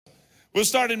We'll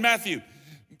start in Matthew.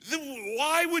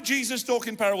 Why would Jesus talk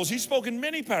in parables? He spoke in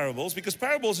many parables because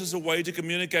parables is a way to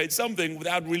communicate something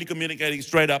without really communicating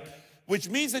straight up, which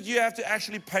means that you have to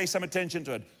actually pay some attention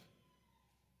to it.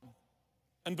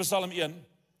 And Psalm 1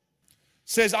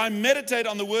 says, I meditate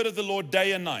on the word of the Lord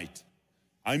day and night.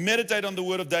 I meditate on the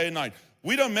word of day and night.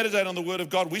 We don't meditate on the word of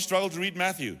God. We struggle to read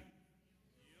Matthew.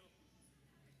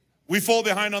 We fall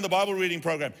behind on the Bible reading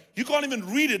program. You can't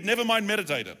even read it, never mind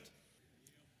meditate it.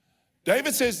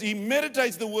 David says he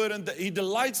meditates the word and he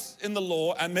delights in the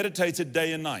law and meditates it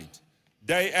day and night.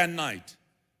 Day and night.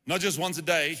 Not just once a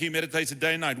day, he meditates it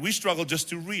day and night. We struggle just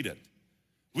to read it.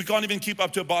 We can't even keep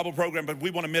up to a Bible program, but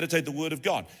we want to meditate the word of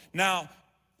God. Now,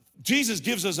 Jesus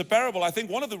gives us a parable. I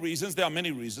think one of the reasons, there are many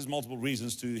reasons, multiple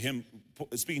reasons to him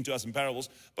speaking to us in parables,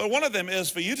 but one of them is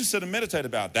for you to sit and meditate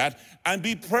about that and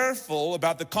be prayerful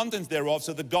about the contents thereof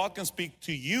so that God can speak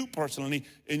to you personally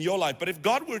in your life. But if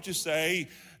God were to say,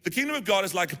 the kingdom of God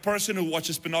is like a person who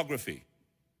watches pornography,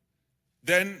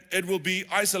 then it will be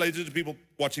isolated to people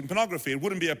watching pornography. It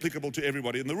wouldn't be applicable to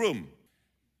everybody in the room.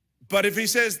 But if he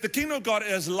says the kingdom of God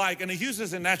is like, and he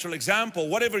uses a natural example,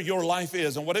 whatever your life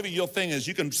is and whatever your thing is,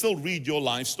 you can still read your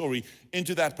life story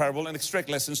into that parable and extract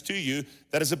lessons to you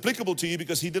that is applicable to you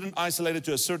because he didn't isolate it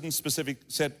to a certain specific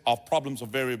set of problems or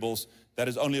variables that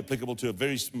is only applicable to a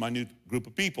very minute group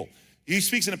of people. He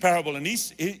speaks in a parable and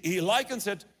he likens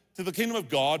it to the kingdom of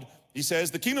God. He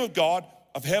says the kingdom of God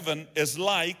of heaven is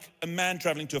like a man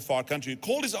traveling to a far country who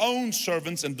called his own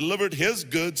servants and delivered his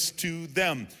goods to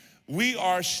them. We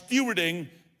are stewarding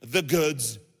the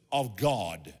goods of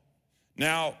God.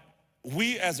 Now,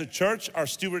 we as a church are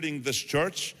stewarding this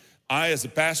church. I as a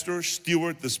pastor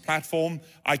steward this platform.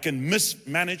 I can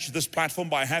mismanage this platform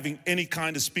by having any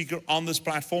kind of speaker on this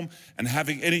platform and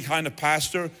having any kind of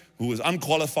pastor who is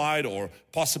unqualified or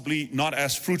possibly not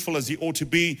as fruitful as he ought to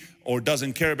be or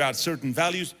doesn't care about certain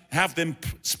values, have them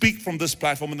speak from this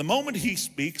platform. And the moment he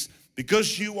speaks,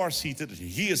 because you are seated and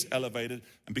he is elevated,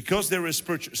 and because there is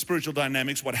spiritual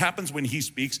dynamics, what happens when he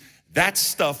speaks, that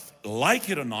stuff, like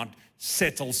it or not,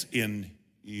 settles in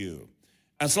you.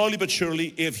 And slowly but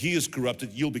surely, if he is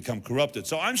corrupted, you'll become corrupted.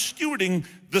 So I'm stewarding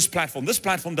this platform. This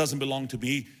platform doesn't belong to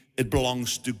me. It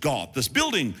belongs to God. This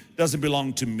building doesn't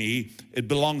belong to me. It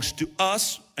belongs to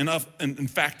us. And in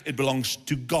fact, it belongs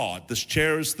to God. This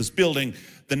chairs, this building,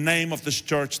 the name of this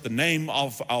church, the name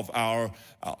of our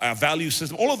value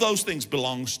system, all of those things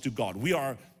belongs to God. We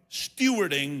are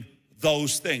stewarding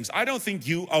those things. I don't think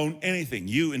you own anything.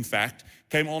 You, in fact,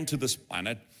 came onto this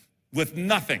planet with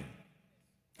nothing.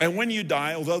 And when you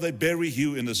die, although they bury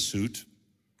you in a suit,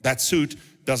 that suit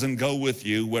doesn't go with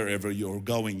you wherever you're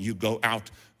going. You go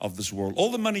out of this world. All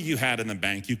the money you had in the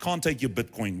bank, you can't take your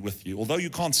Bitcoin with you. Although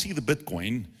you can't see the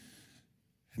Bitcoin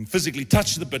and physically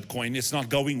touch the Bitcoin, it's not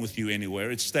going with you anywhere.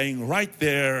 It's staying right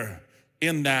there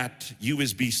in that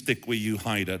USB stick where you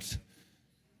hide it.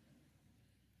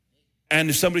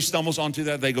 And if somebody stumbles onto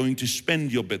that, they're going to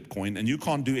spend your Bitcoin, and you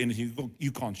can't do anything.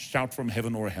 You can't shout from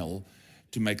heaven or hell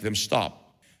to make them stop.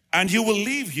 And you will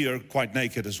leave here quite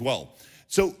naked as well.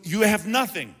 So you have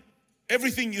nothing.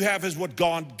 Everything you have is what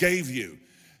God gave you.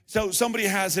 So somebody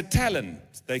has a talent.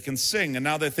 They can sing, and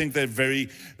now they think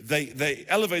they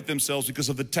elevate themselves because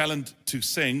of the talent to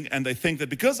sing, and they think that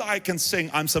because I can sing,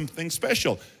 I'm something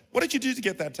special. What did you do to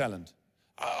get that talent?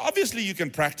 Obviously, you can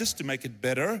practice to make it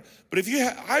better, but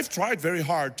I've tried very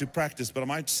hard to practice, but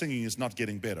my singing is not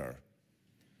getting better.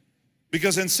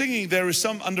 Because in singing, there is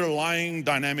some underlying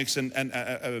dynamics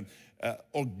and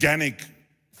organic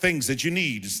things that you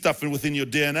need, stuff within your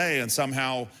DNA and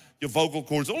somehow your vocal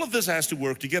cords, all of this has to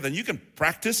work together. And you can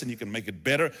practice and you can make it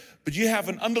better, but you have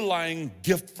an underlying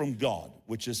gift from God,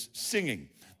 which is singing.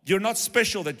 You're not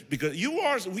special because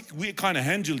we kind of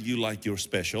handle you like you're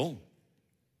special,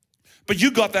 but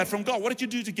you got that from God. What did you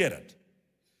do to get it?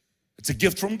 It's a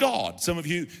gift from God. Some of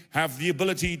you have the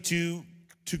ability to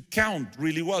count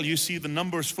really well. You see the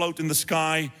numbers float in the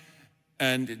sky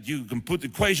and you can put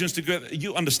equations together.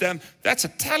 You understand that's a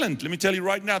talent. Let me tell you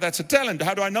right now, that's a talent.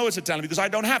 How do I know it's a talent? Because I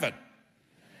don't have it.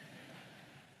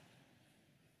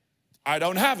 I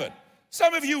don't have it.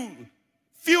 Some of you,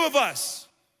 few of us,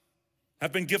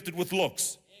 have been gifted with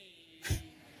looks.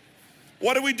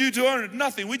 What do we do to earn it?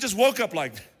 Nothing. We just woke up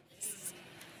like that.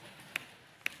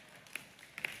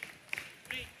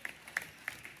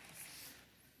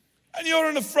 And you're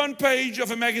on the front page of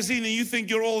a magazine and you think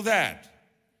you're all that.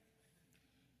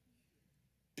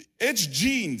 It's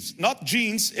genes, not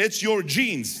genes, it's your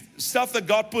genes. Stuff that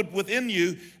God put within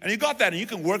you, and you got that, and you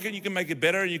can work it, you can make it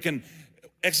better, you can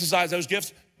exercise those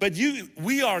gifts. But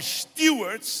we are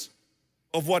stewards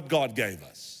of what God gave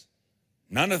us.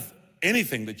 None of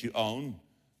anything that you own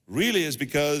really is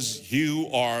because you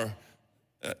are,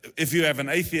 if you have an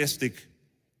atheistic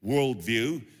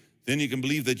worldview, then you can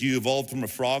believe that you evolved from a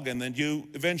frog and then you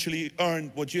eventually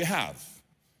earned what you have.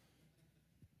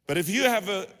 But if you have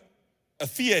a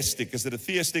theistic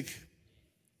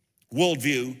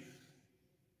worldview,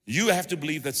 you have to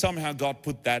believe that somehow God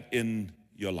put that in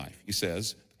your life. He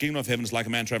says, the kingdom of heaven is like a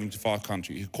man traveling to a far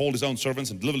country. He called his own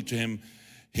servants and delivered to him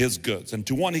his goods. And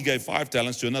to one he gave 5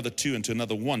 talents, to another 2, and to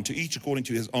another 1, to each according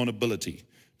to his own ability.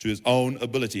 To his own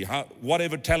ability.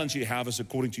 Whatever talents you have is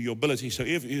according to your ability. So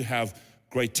if you have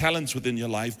great talents within your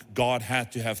life, God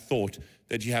had to have thought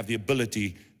that you have the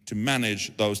ability to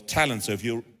manage those talents. So if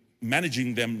you're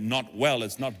managing them not well,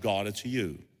 it's not God, it's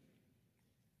you.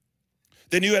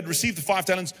 Then you had received the 5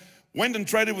 talents, went and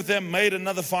traded with them, made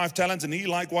another 5 talents, and he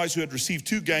likewise who had received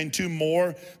 2 gained 2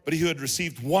 more, but he who had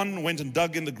received 1 went and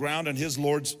dug in the ground and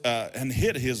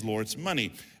hid his Lord's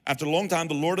money. After a long time,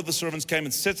 the Lord of the servants came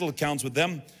and settled accounts with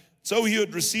them. So he who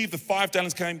had received the 5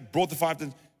 talents came, brought the 5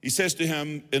 talents. He says to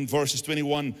him in verses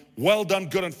 21, well done,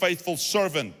 good and faithful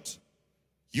servant.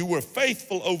 You were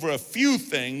faithful over a few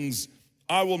things.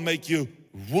 I will make you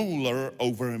ruler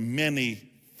over many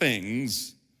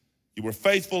things. You were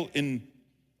faithful in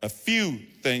a few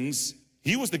things.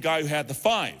 He was the guy who had the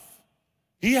 5.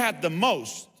 He had the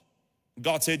most.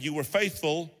 God said you were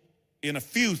faithful in a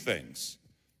few things.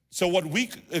 So what we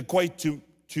equate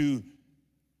to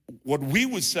what we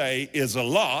would say is a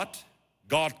lot,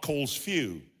 God calls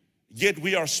few. Yet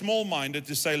we are small-minded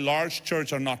to say large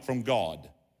church are not from God.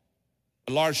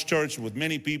 A large church with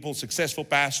many people, successful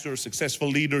pastors, successful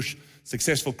leaders,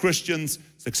 successful Christians,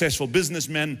 successful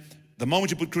businessmen. The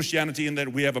moment you put Christianity in there,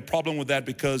 we have a problem with that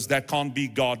because that can't be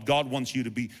God. God wants you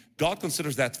to be. God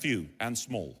considers that few and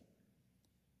small.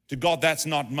 To God, that's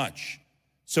not much.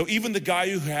 So even the guy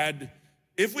who had,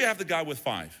 if we have the guy with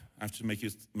 5, I have to make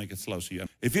it slow so you.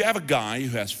 If you have a guy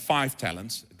who has 5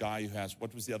 talents, a guy who has,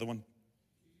 what was the other one?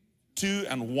 2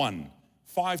 and 1.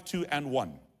 5, 2, and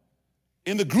 1.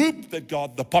 In the group that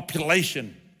got the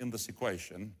population in this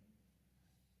equation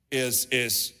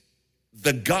is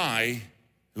the guy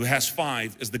who has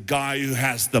 5 is the guy who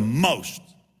has the most.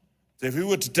 So if we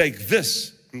were to take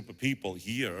this group of people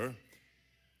here,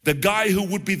 the guy who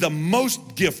would be the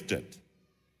most gifted,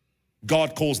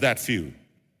 God calls that few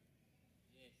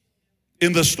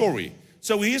in the story.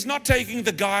 So he's not taking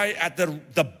the guy at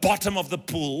the bottom of the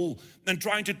pool and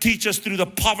trying to teach us through the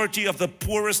poverty of the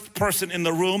poorest person in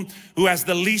the room who has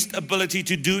the least ability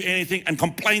to do anything and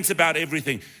complains about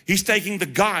everything. He's taking the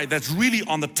guy that's really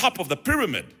on the top of the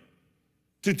pyramid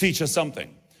to teach us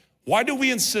something. Why do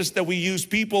we insist that we use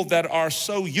people that are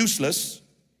so useless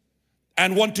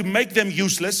and want to make them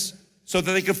useless so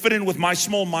that they can fit in with my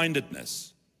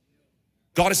small-mindedness?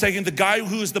 God is taking the guy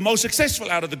who is the most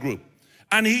successful out of the group,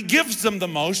 and he gives them the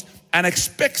most and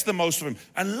expects the most from him.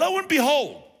 And lo and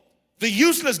behold, the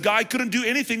useless guy couldn't do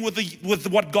anything with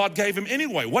what God gave him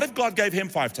anyway. What if God gave him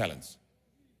 5 talents?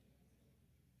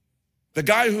 The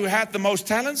guy who had the most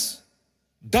talents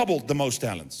doubled the most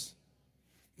talents.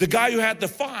 The guy who had the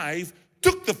 5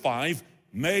 took the 5,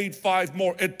 made 5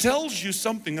 more. It tells you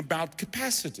something about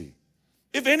capacity.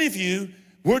 If any of you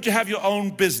were to have your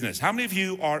own business, how many of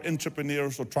you are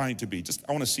entrepreneurs or trying to be?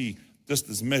 I want to see just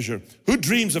this measure. Who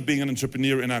dreams of being an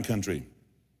entrepreneur in our country?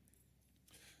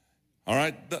 All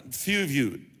right, a few of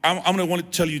you. I'm going to want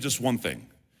to tell you just one thing.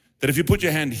 That if you put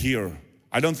your hand here,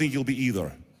 I don't think you'll be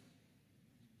either.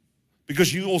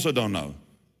 Because you also don't know.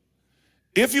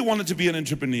 If you wanted to be an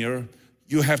entrepreneur,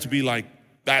 you have to be like,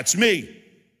 that's me.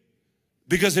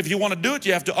 Because if you want to do it,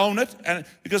 you have to own it. And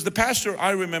because the pastor,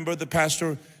 I remember the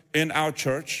pastor in our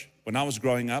church, when I was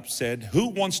growing up, said, who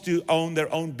wants to own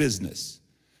their own business?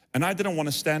 And I didn't want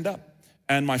to stand up.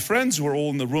 And my friends were all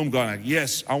in the room going like,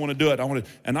 yes, I want to do it.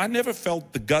 And I never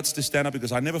felt the guts to stand up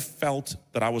because I never felt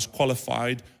that I was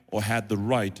qualified or had the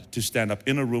right to stand up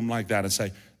in a room like that and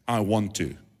say, I want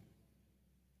to.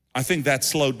 I think that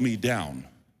slowed me down.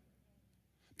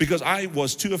 Because I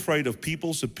was too afraid of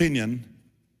people's opinion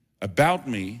about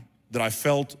me that I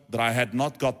felt that I had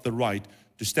not got the right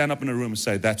to stand up in a room and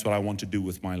say, that's what I want to do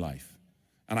with my life.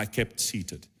 And I kept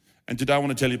seated. And today I want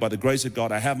to tell you, by the grace of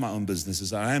God, I have my own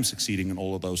businesses. I am succeeding in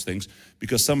all of those things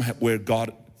because where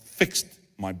God fixed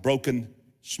my broken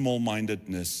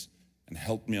small-mindedness and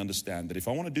helped me understand that if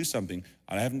I want to do something,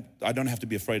 I don't have to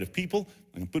be afraid of people.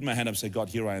 I can put my hand up and say, God,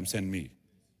 here I am, send me.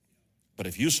 But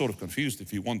if you're sort of confused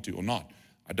if you want to or not,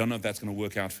 I don't know if that's going to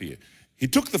work out for you. He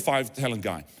took the 5-talent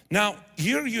guy. Now,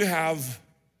 here you have,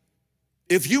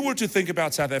 if you were to think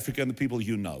about South Africa and the people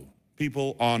you know,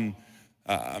 people on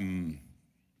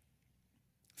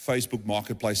Facebook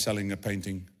Marketplace selling a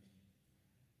painting,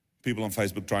 People on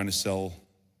Facebook trying to sell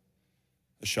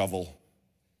a shovel.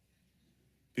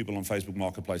 People on Facebook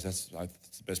Marketplace, that's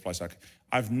the best place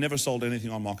I've never sold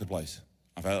anything on Marketplace.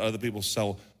 I've had other people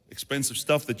sell expensive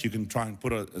stuff that you can try and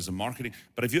put as a marketing.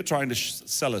 But if you're trying to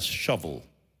sell a shovel,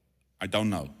 I don't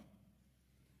know.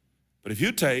 But if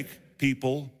you take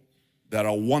people that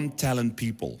are one-talent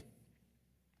people,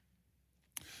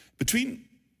 between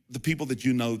the people that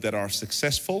you know that are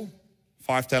successful,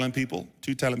 5 talent people,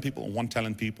 2 talent people, and 1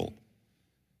 talent people,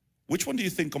 which one do you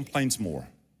think complains more?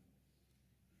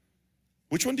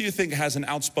 Which one do you think has an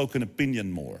outspoken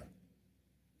opinion more?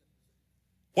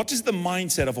 What is the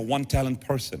mindset of a 1 talent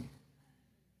person?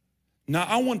 Now,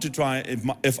 I want to try,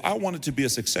 if I wanted to be a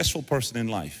successful person in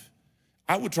life,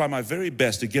 I would try my very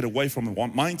best to get away from a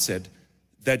mindset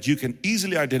that you can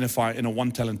easily identify in a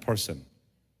 1 talent person.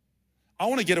 I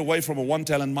want to get away from a 1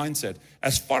 talent mindset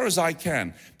as far as I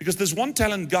can, because this 1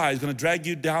 talent guy is going to drag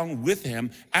you down with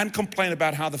him and complain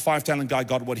about how the 5 talent guy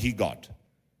got what he got.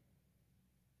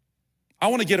 I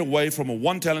want to get away from a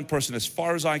 1 talent person as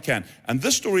far as I can. And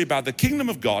this story about the kingdom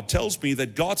of God tells me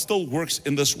that God still works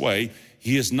in this way.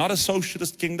 He is not a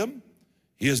socialist kingdom.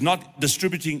 He is not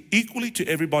distributing equally to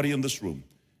everybody in this room.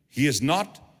 He is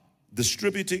not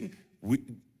distributing.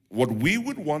 What we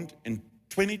would want in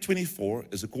 2024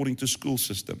 is according to school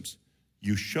systems.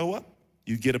 You show up,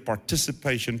 you get a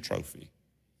participation trophy.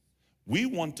 We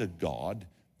want a God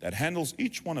that handles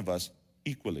each one of us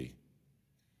equally.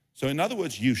 So in other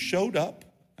words, you showed up,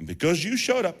 and because you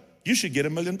showed up, you should get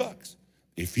 $1 million.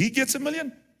 If he gets $1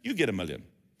 million, you get $1 million.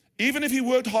 Even if he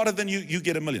worked harder than you, you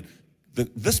get $1 million.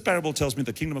 This parable tells me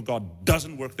the kingdom of God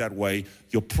doesn't work that way.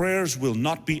 Your prayers will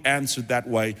not be answered that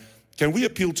way. Can we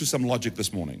appeal to some logic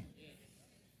this morning?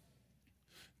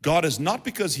 God is not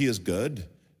because he is good,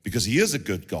 because he is a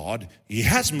good God. He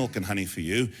has milk and honey for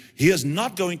you. He is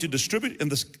not going to distribute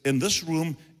in this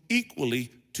room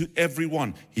equally to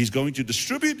everyone. He's going to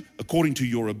distribute according to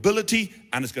your ability,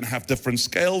 and it's going to have different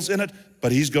scales in it,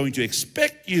 but he's going to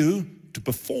expect you to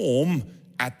perform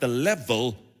at the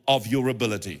level of your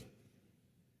ability.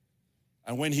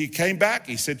 And when he came back,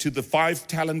 he said to the 5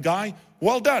 talent guy,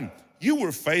 well done, you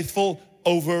were faithful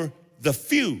over the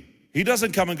few. He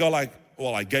doesn't come and go like,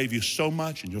 well, I gave you so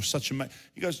much and you're such a man.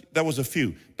 He goes, that was a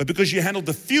few. But because you handled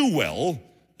the few well,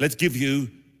 let's give you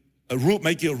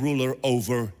make you a ruler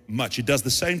over much. He does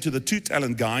the same to the 2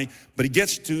 talent guy, but he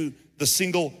gets to the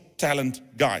single talent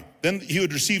guy. Then he who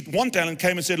had received 1 talent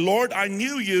came and said, Lord, I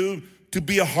knew you to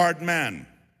be a hard man.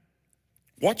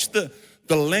 Watch the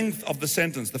length of the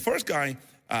sentence. The first guy,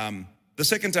 the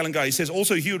 2nd talent guy, he says,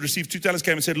 also he who had received 2 talents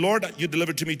came and said, Lord, you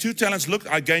delivered to me 2 talents. Look,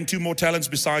 I gained 2 more talents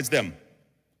besides them.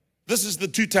 This is the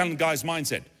 2 talent guy's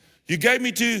mindset. You gave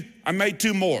me 2, I made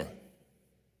 2 more.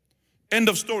 End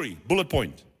of story, bullet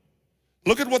point.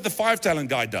 Look at what the 5 talent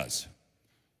guy does.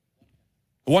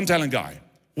 1 talent guy.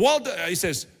 Well, he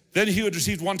says, then he who had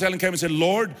received 1 talent came and said,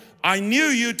 Lord, I knew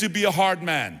you to be a hard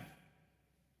man.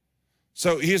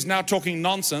 So he is now talking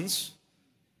nonsense.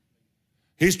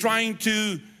 He's trying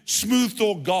to smooth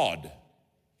talk God.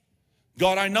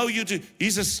 God, I know you to,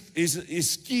 he's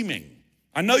scheming.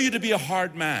 I know you to be a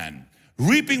hard man,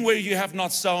 reaping where you have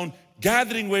not sown,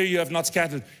 gathering where you have not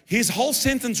scattered. His whole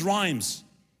sentence rhymes.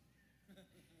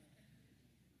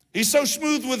 He's so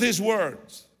smooth with his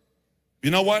words. You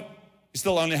know what? He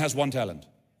still only has 1 talent.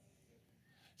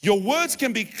 Your words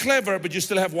can be clever, but you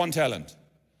still have 1 talent.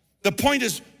 The point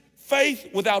is, faith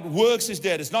without works is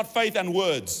dead. It's not faith and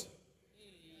words.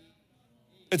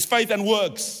 It's faith and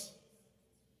works.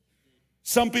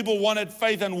 Some people wanted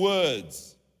faith and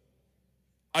words.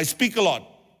 I speak a lot.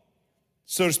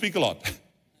 Sir, speak a lot.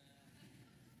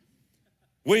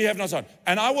 Where you have not sown.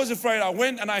 And I was afraid. I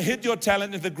went and I hit your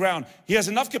talent in the ground. He has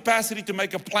enough capacity to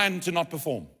make a plan to not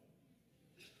perform.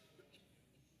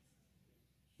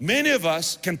 Many of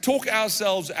us can talk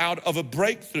ourselves out of a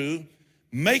breakthrough,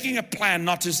 making a plan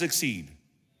not to succeed.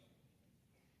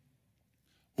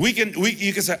 You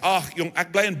can say, jong,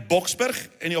 ek bly in Boksburg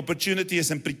and the opportunity is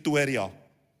in Pretoria.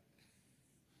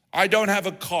 I don't have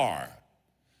a car.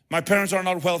 My parents are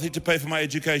not wealthy to pay for my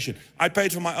education. I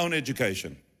paid for my own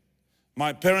education.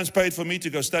 My parents paid for me to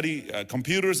go study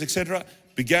computers, etc.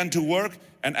 Began to work,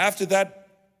 and after that,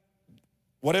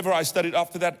 whatever I studied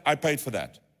after that, I paid for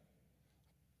that.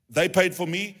 They paid for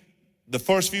me the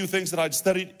first few things that I'd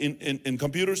studied in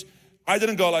computers. I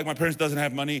didn't go like my parents doesn't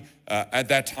have money at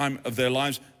that time of their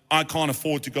lives. I can't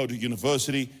afford to go to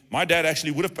university. My dad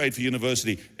actually would have paid for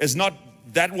university.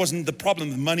 That wasn't the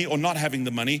problem, the money or not having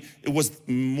the money. It was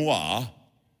moi,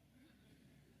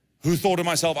 who thought to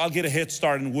myself, I'll get a head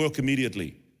start and work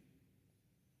immediately.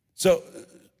 So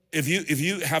if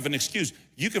you have an excuse,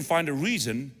 you can find a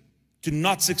reason to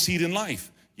not succeed in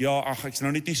life. Ja, ag, ek's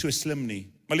nou net nie so slim nie.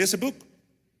 Maar lees 'n boek.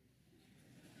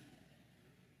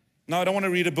 No, I don't want to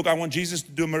read a book. I want Jesus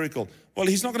to do a miracle. Well,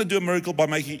 he's not going to do a miracle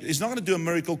he's not going to do a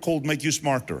miracle called make you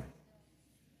smarter.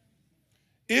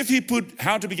 If he put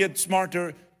how to get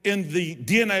smarter in the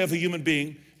DNA of a human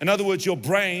being, in other words, your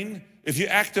brain, if you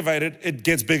activate it, it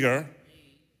gets bigger.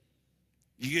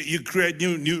 You create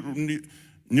new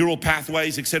neural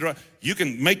pathways, etc. You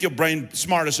can make your brain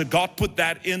smarter. So God put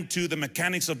that into the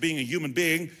mechanics of being a human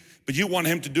being, but you want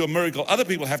him to do a miracle. Other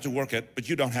people have to work it, but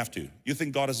you don't have to. You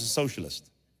think God is a socialist.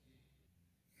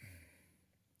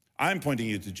 I'm pointing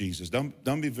you to Jesus.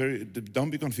 Don't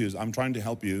be confused. I'm trying to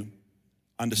help you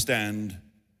understand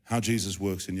how Jesus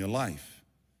works in your life.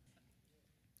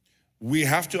 We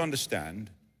have to understand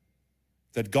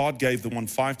that God gave the one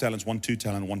 5 talents, one 2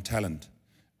 talent, 1 talent.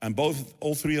 And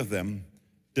all 3 of them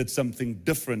did something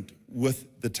different with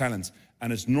the talents.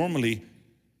 And it's normally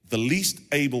the least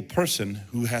able person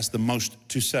who has the most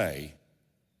to say,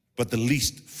 but the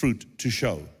least fruit to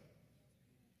show.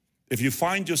 If you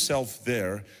find yourself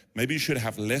there, maybe you should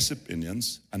have less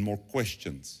opinions and more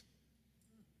questions.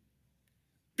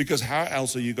 Because how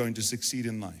else are you going to succeed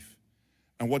in life?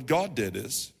 And what God did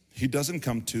is, he doesn't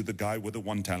come to the guy with the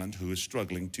 1 talent who is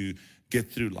struggling to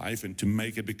get through life and to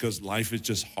make it because life is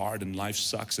just hard and life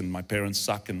sucks and my parents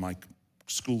suck and my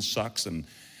school sucks and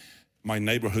my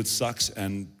neighborhood sucks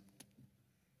and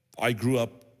I grew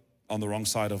up on the wrong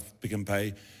side of Pick n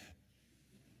Pay.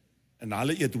 En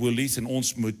hulle eet woolies en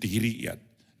ons moet hierdie eet.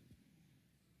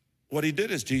 What he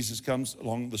did is Jesus comes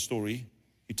along the story.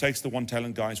 He takes the 1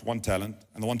 talent guy's 1 talent,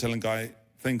 and the 1 talent guy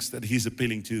thinks that he's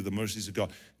appealing to the mercies of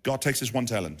God. God takes his 1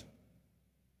 talent.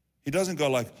 He doesn't go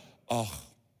like, oh,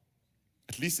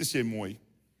 at least is jy mooi.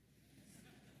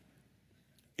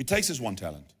 He takes his 1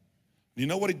 talent. You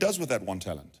know what he does with that 1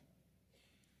 talent?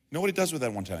 You know what he does with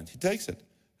that 1 talent? He takes it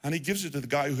and he gives it to the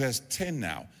guy who has 10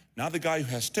 now. Now the guy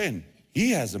who has 10,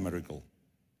 he has a miracle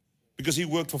because he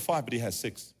worked for 5, but he has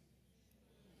 6.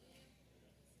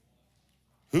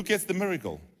 Who gets the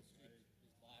miracle?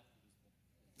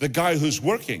 The guy who's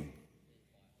working.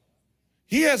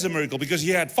 He has a miracle because he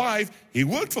had 5, he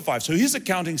worked for 5. So his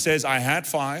accounting says, I had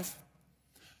 5,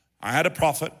 I had a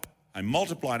profit, I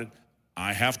multiplied it,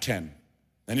 I have 10.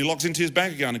 Then he logs into his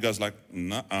bank account and goes like,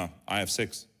 nuh-uh, I have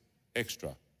 6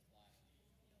 extra.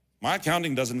 My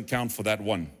accounting doesn't account for that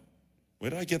 1.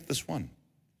 Where did I get this 1?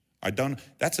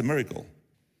 That's a miracle.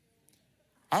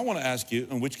 I want to ask you,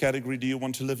 in which category do you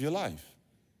want to live your life?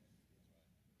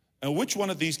 And which one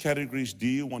of these categories do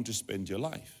you want to spend your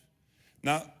life?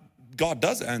 Now, God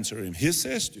does answer him. He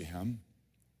says to him,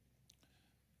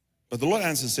 but the Lord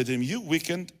answers, said to him, you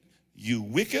wicked.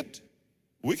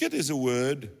 Wicked is a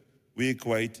word we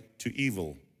equate to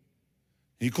evil.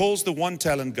 He calls the 1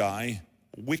 talent guy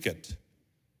wicked,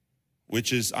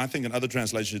 which is, I think in other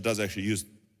translations, it does actually use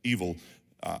evil.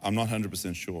 I'm not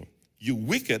 100% sure. You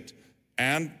wicked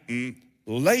and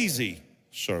lazy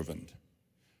servant.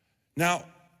 Now,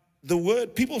 the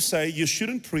word, people say you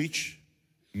shouldn't preach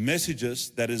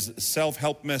messages that is a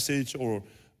self-help message or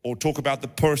talk about the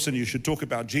person. You should talk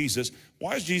about Jesus.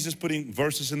 Why is Jesus putting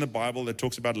verses in the Bible that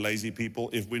talks about lazy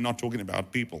people if we're not talking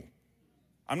about people?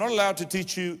 I'm not allowed to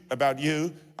teach you about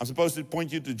you. I'm supposed to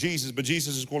point you to Jesus, but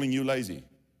Jesus is calling you lazy.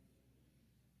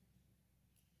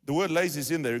 The word lazy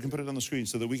is in there. You can put it on the screen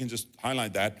so that we can just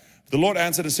highlight that. The Lord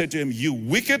answered and said to him, you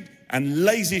wicked and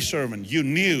lazy servant, you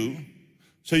knew,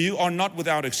 so you are not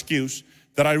without excuse,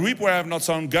 that I reap where I have not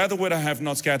sown, gather where I have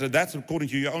not scattered. That's according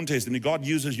to your own testimony. God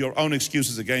uses your own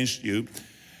excuses against you.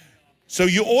 So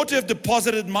you ought to have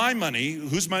deposited my money.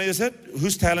 Whose money is it?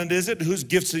 Whose talent is it? Whose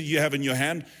gifts do you have in your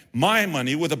hand? My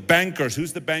money with the bankers.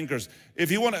 Who's the bankers? If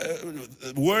you want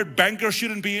the word banker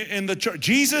shouldn't be in the church.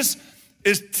 Jesus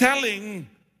is telling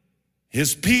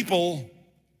his people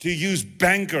to use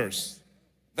bankers.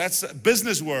 That's a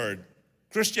business word.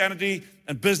 Christianity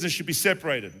and business should be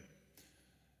separated.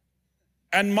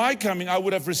 And my coming, I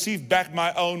would have received back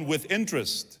my own with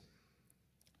interest.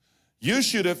 You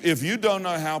should have, if you don't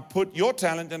know how, put your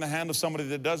talent in the hand of somebody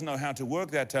that does know how to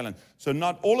work that talent. So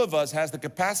not all of us has the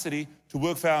capacity to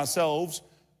work for ourselves,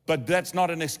 but that's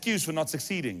not an excuse for not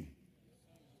succeeding.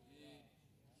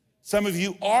 Some of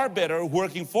you are better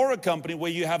working for a company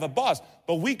where you have a boss,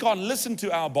 but we can't listen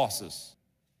to our bosses.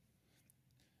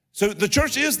 So the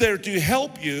church is there to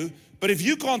help you, but if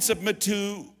you can't submit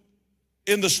to,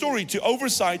 in the story, to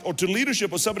oversight or to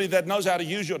leadership or somebody that knows how to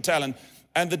use your talent,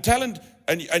 and the talent,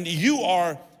 and you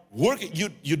are working,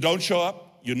 you don't show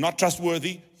up, you're not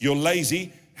trustworthy, you're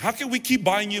lazy, how can we keep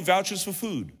buying you vouchers for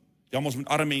food? Jy almost met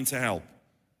arme mense help.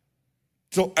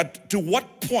 So to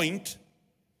what point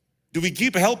Do we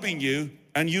keep helping you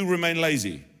and you remain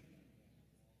lazy?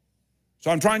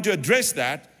 So I'm trying to address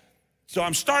that. So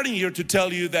I'm starting here to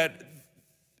tell you that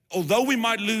although we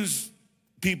might lose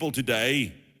people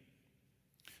today,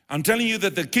 I'm telling you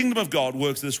that the kingdom of God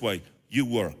works this way. You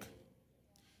work.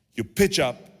 You pitch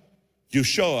up. You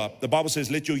show up. The Bible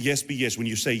says, let your yes be yes. When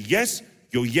you say yes,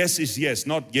 your yes is yes,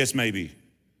 not yes maybe.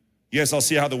 Yes, I'll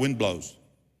see how the wind blows.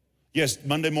 Yes,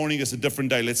 Monday morning is a different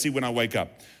day. Let's see when I wake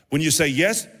up. When you say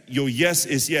yes, your yes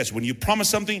is yes. When you promise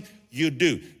something, you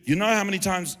do. You know how many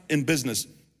times in business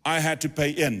I had to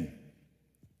pay in?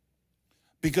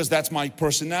 Because that's my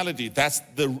personality.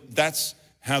 That's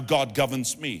how God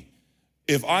governs me.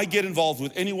 If I get involved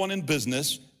with anyone in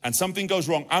business and something goes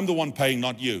wrong, I'm the one paying,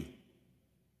 not you.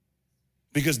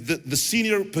 Because the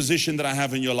senior position that I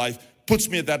have in your life puts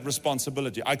me at that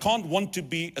responsibility. I can't want to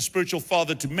be a spiritual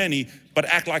father to many, but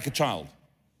act like a child.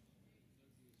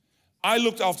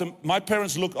 My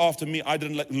parents looked after me, I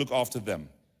didn't look after them.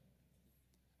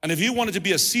 And if you wanted to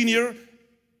be a senior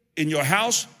in your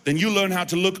house, then you learn how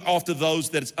to look after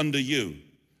those that is under you.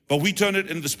 But we turn it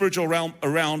in the spiritual realm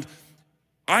around.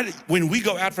 When we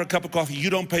go out for a cup of coffee, you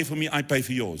don't pay for me, I pay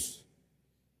for yours.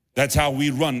 That's how we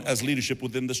run as leadership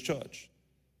within this church.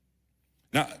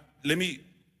 Now,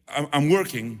 I'm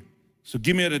working, so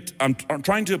give me I'm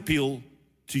trying to appeal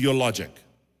to your logic.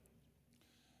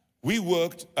 We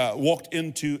walked out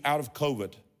of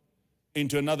COVID,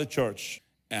 into another church,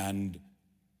 and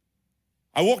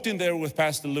I walked in there with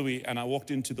Pastor Louis, and I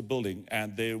walked into the building,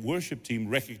 and the worship team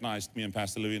recognized me and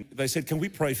Pastor Louis, and they said, can we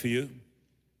pray for you?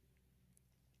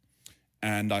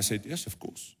 And I said, yes, of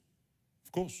course,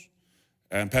 of course.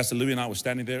 And Pastor Louis and I were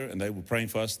standing there, and they were praying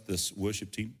for us, this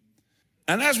worship team.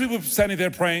 And as we were standing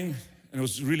there praying, and it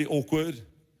was really awkward,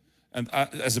 and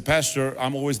as a pastor,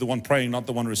 I'm always the one praying, not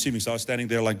the one receiving, so I was standing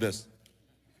there like this.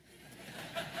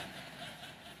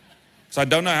 So I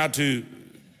don't know how to.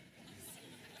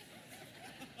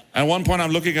 At one point,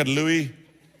 I'm looking at Louis,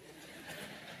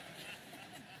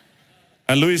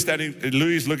 and Louis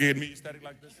is looking at me, standing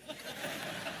like this.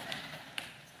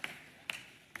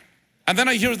 And then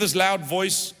I hear this loud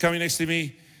voice coming next to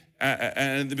me,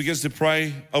 and he begins to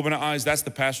pray, open our eyes. That's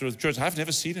the pastor of the church. I've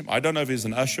never seen him. I don't know if he's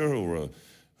an usher or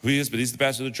who he is, but he's the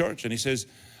pastor of the church. And he says,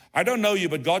 I don't know you,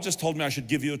 but God just told me I should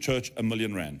give your church R1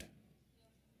 million.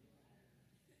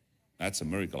 That's a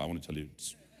miracle. I want to tell you,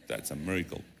 that's a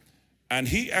miracle. And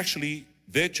he actually,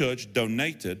 their church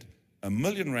donated R1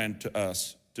 million to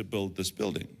us to build this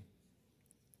building,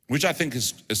 which I think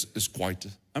is quite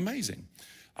amazing.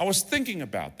 I was thinking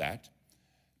about that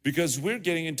because we're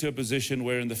getting into a position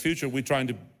where in the future we're trying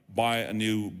to buy a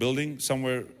new building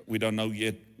somewhere. We don't know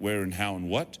yet where and how and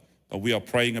what, but we are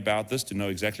praying about this to know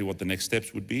exactly what the next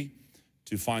steps would be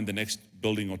to find the next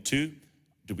building or two.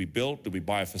 Do we build? Do we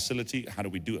buy a facility? How do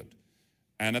we do it?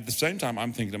 And at the same time,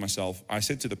 I'm thinking to myself, I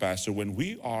said to the pastor, when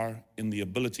we are in the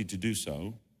ability to do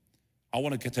so, I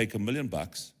want to take $1 million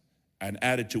and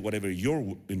add it to whatever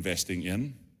you're investing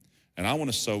in, and I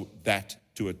want to sow that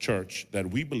to a church that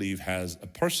we believe has a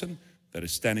person that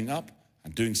is standing up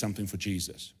and doing something for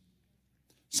Jesus.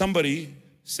 Somebody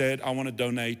said, I want to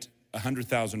donate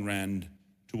 100,000 Rand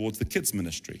towards the kids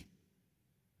ministry.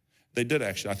 They did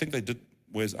actually. I think they did.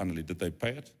 Where's Annelie? Did they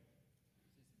pay it?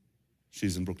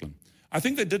 She's in Brooklyn. I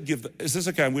think they did give. Is this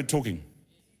okay? We're talking.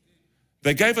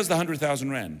 They gave us the 100,000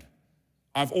 Rand.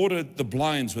 I've ordered the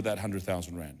blinds with that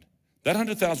 100,000 Rand. That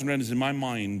 100,000 Rand is in my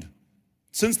mind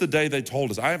since the day they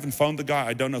told us. I haven't phoned the guy.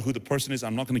 I don't know who the person is.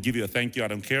 I'm not going to give you a thank you. I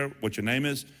don't care what your name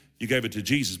is. You gave it to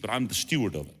Jesus, but I'm the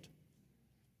steward of it.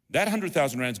 That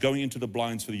 100,000 Rand is going into the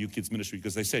blinds for the youth kids ministry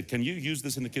because they said, can you use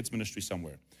this in the kids ministry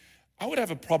somewhere? I would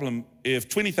have a problem if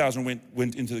 20,000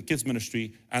 went into the kids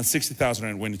ministry and 60,000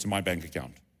 Rand went into my bank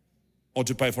account or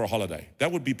to pay for a holiday.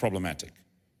 That would be problematic.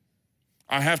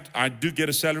 I do get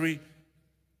a salary.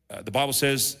 The Bible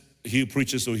says he who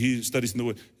preaches or he who studies in the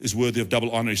word is worthy of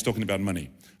double honor. He's talking about money.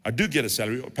 I do get a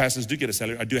salary, or pastors do get a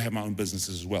salary. I do have my own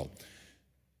businesses as well.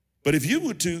 But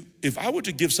if I were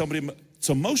to give somebody,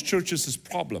 so most churches'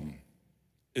 problem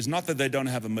is not that they don't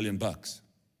have $1 million.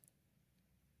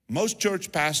 Most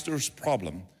church pastors'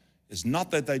 problem is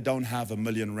not that they don't have R1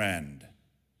 million,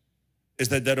 is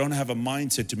that they don't have a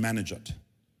mindset to manage it.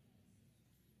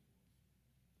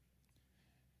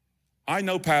 I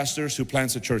know pastors who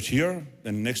plants a church here,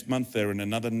 then next month they're in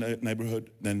another neighborhood,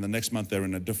 then the next month they're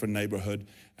in a different neighborhood,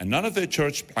 and none of their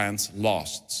church plants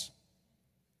lasts.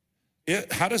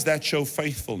 How does that show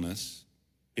faithfulness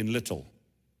in little?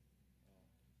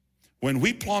 When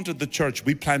we planted the church,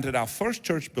 we planted our first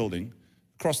church building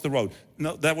across the road.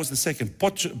 No, that was the second.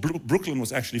 Brooklyn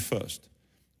was actually first.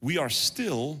 We are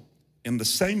still in the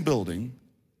same building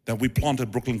that we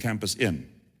planted Brooklyn campus in.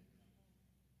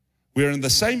 We're in the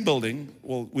same building,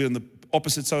 well, we're in the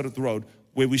opposite side of the road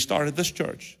where we started this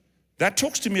church. That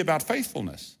talks to me about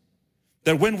faithfulness.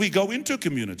 That when we go into a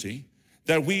community,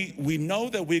 that we know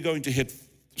that we're going to hit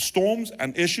storms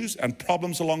and issues and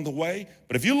problems along the way.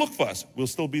 But if you look for us, we'll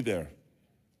still be there.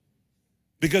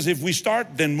 Because if we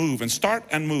start, then move, and start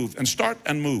and move, and start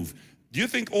and move. Do you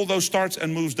think all those starts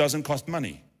and moves doesn't cost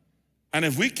money? And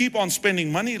if we keep on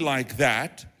spending money like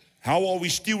that, how are we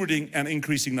stewarding and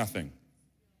increasing nothing?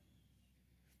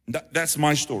 That's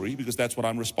my story, because that's what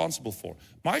I'm responsible for.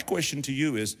 My question to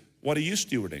you is, what are you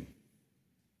stewarding?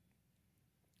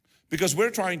 Because we're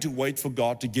trying to wait for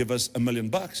God to give us $1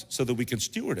 million so that we can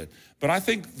steward it. But I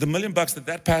think the $1 million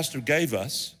that pastor gave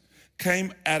us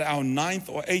came at our 9th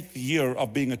or 8th year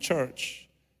of being a church.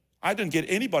 I didn't get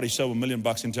anybody sow $1 million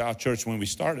into our church when we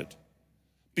started,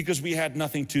 because we had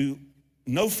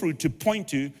no fruit to point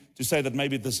to say that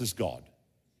maybe this is God.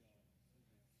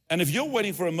 And if you're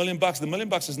waiting for $1 million, the $1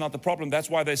 million is not the problem. That's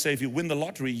why they say if you win the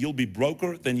lottery, you'll be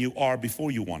broker than you are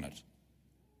before you won it.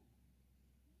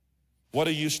 What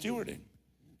are you stewarding?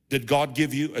 Did God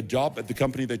give you a job at the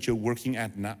company that you're working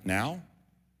at now?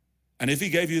 And if He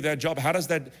gave you that job,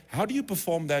 how do you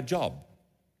perform that job?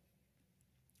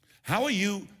 How are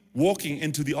you walking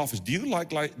into the office? Do you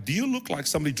look like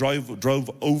somebody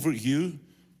drove over you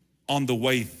on the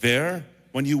way there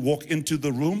when you walk into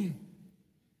the room?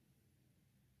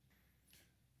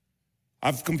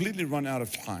 I've completely run out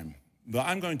of time, but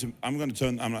I'm going to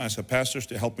ask our pastors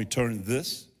to help me turn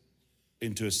this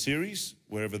into a series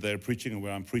wherever they're preaching and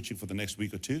where I'm preaching for the next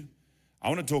week or two. I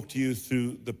want to talk to you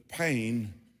through the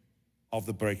pain of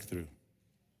the breakthrough.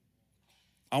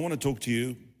 I want to talk to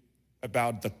you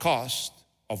about the cost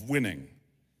of winning,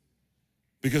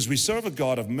 because we serve a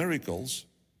God of miracles,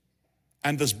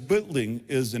 and this building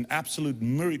is an absolute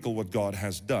miracle what God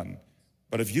has done.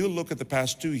 But if you look at the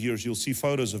past 2 years, you'll see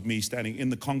photos of me standing in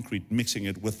the concrete, mixing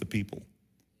it with the people.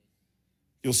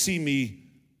 You'll see me,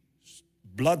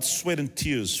 blood, sweat, and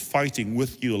tears, fighting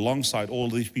with you alongside all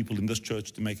these people in this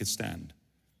church to make it stand.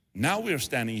 Now we're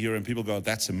standing here and people go,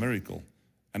 that's a miracle.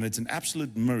 And it's an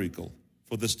absolute miracle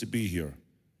for this to be here.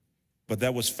 But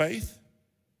that was faith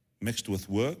mixed with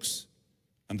works,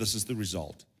 and this is the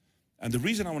result. And the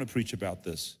reason I want to preach about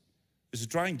this is to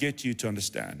try and get you to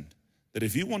understand that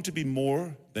if you want to be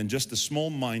more than just a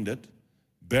small-minded,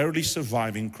 barely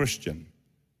surviving Christian,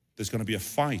 there's going to be a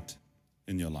fight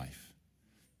in your life.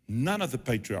 None of the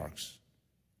patriarchs,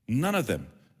 none of them,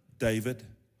 David,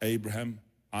 Abraham,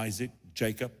 Isaac,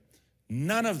 Jacob,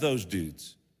 none of those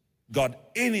dudes got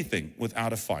anything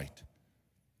without a fight.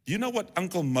 Do you know what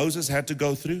Uncle Moses had to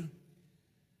go through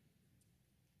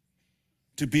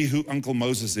to be who Uncle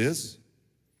Moses is?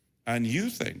 And you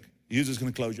think you're just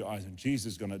going to close your eyes and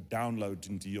Jesus is going to download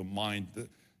into your mind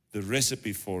the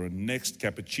recipe for a next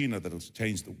cappuccino that'll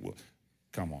change the world.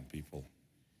 Come on, people.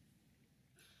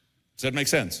 Does that make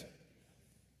sense?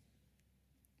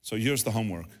 So here's the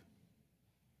homework.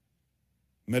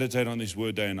 Meditate on this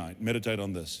word day and night. Meditate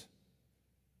on this.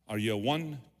 Are you a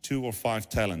 1, 2, or 5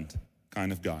 talent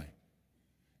kind of guy?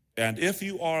 And if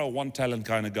you are a 1 talent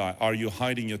kind of guy, are you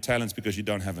hiding your talents because you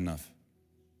don't have enough?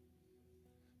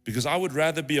 Because I would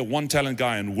rather be a 1 talent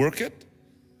guy and work it,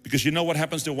 because you know what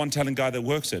happens to a 1 talent guy that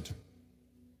works it?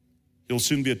 He'll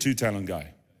soon be a 2 talent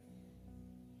guy.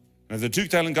 And if the 2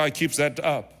 talent guy keeps that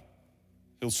up,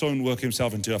 he'll soon work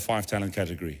himself into a 5 talent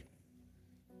category.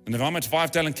 And if I'm a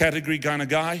 5 talent category kind of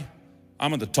guy,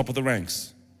 I'm at the top of the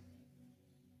ranks.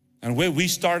 And where we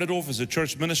started off as a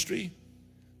church ministry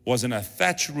was in a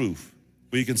thatch roof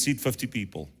where you can seat 50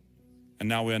 people. And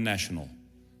now we're national.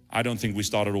 I don't think we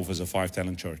started off as a 5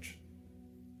 talent church.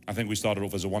 I think we started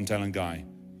off as a 1 talent guy,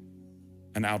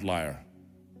 an outlier,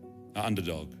 an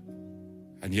underdog.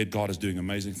 And yet God is doing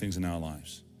amazing things in our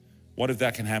lives. What if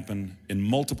that can happen in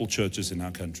multiple churches in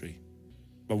our country?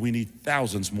 But we need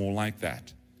thousands more like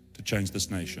that to change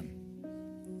this nation.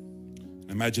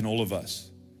 Imagine all of us.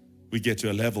 We get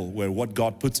to a level where what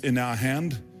God puts in our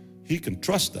hand, He can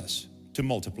trust us to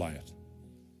multiply it.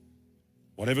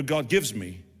 Whatever God gives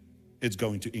me, it's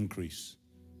going to increase.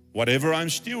 Whatever I'm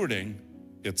stewarding,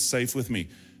 it's safe with me.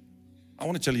 I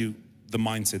want to tell you the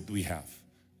mindset we have.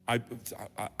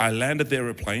 I landed the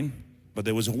airplane, but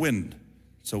there was a wind.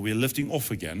 So we're lifting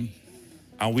off again,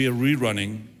 and we are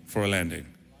rerunning for a landing.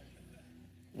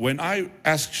 When I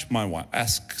ask my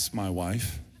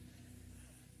wife,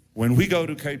 when we go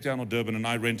to Cape Town or Durban and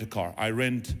I rent a car, I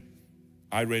rent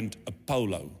a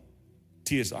Polo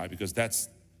TSI, because that's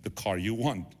the car you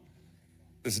want.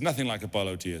 There's nothing like a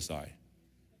Polo TSI.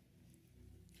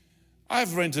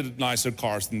 I've rented nicer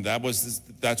cars than that.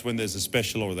 That's when there's a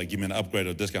special or they give me an upgrade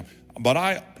or discount. But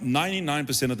I,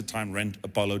 99% of the time, rent a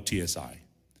Polo TSI.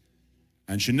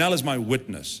 And Chanel is my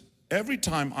witness. Every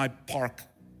time I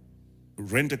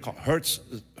rent a car,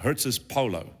 Hertz's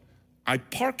Polo, I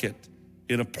park it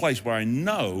in a place where I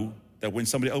know that when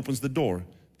somebody opens the door,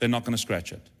 they're not going to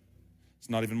scratch it. It's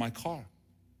not even my car.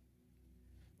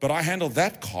 But I handle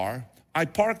that car. I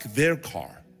park their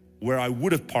car where I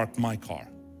would have parked my car.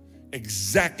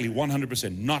 Exactly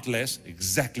 100%, not less,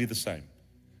 exactly the same.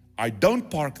 I don't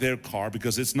park their car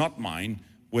because it's not mine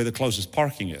where the closest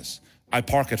parking is. I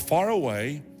park it far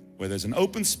away where there's an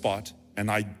open spot,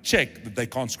 and I check that they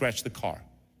can't scratch the car.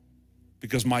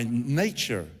 Because my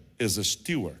nature is a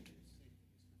steward.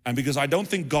 And because I don't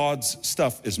think God's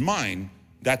stuff is mine,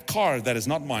 that car that is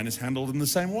not mine is handled in the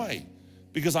same way.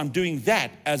 Because I'm doing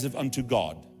that as if unto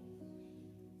God.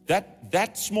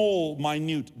 That small,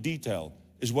 minute detail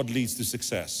is what leads to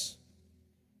success.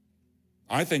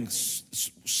 I think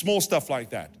small stuff like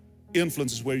that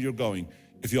influences where you're going.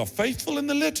 If you're faithful in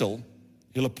the little,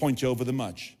 He'll appoint you over the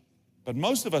much. But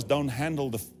most of us don't handle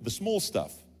the small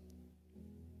stuff.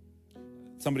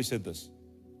 Somebody said this: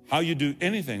 how you do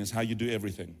anything is how you do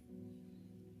everything.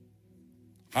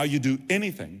 How you do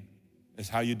anything is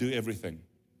how you do everything.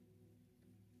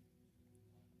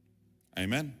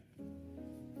 Amen.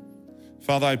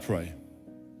 Father, I pray.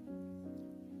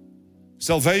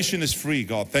 Salvation is free,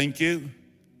 God. Thank you,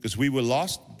 because we were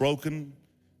lost, broken,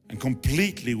 and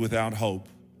completely without hope.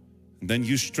 And then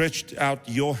you stretched out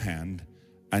your hand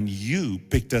and you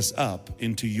picked us up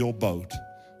into your boat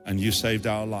and you saved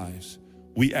our lives.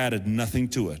 We added nothing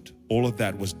to it. All of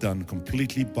that was done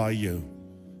completely by you.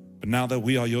 But now that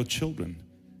we are your children,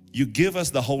 you give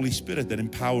us the Holy Spirit that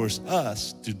empowers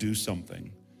us to do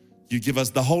something. You give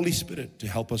us the Holy Spirit to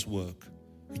help us work.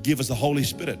 You give us the Holy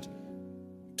Spirit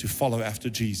to follow after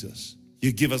Jesus.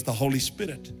 You give us the Holy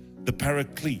Spirit, the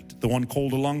Paraclete, the one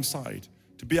called alongside,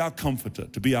 to be our comforter,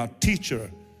 to be our teacher.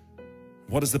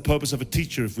 What is the purpose of a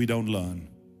teacher if we don't learn?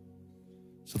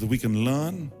 So that we can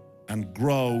learn and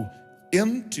grow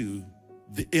into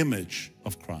the image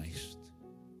of Christ.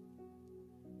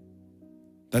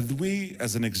 That we,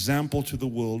 as an example to the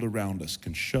world around us,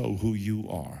 can show who you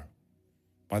are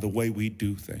by the way we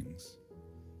do things.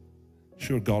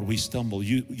 Sure, God, we stumble.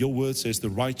 Your word says the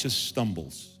righteous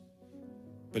stumbles,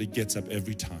 but he gets up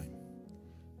every time.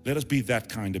 Let us be that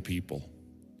kind of people.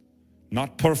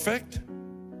 Not perfect,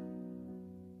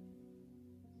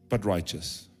 but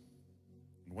righteous.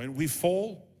 When we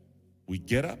fall, we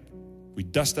get up, we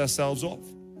dust ourselves off,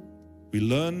 we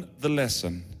learn the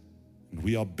lesson, and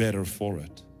we are better for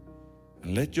it.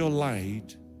 And let your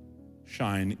light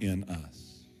shine in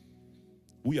us.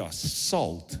 We are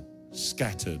salt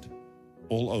scattered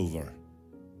all over.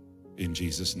 In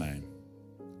Jesus' name,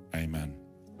 amen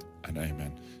and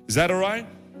amen. Is that all right?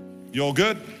 You all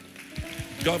good?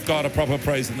 Give God a proper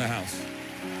praise in the house.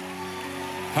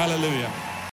 Hallelujah.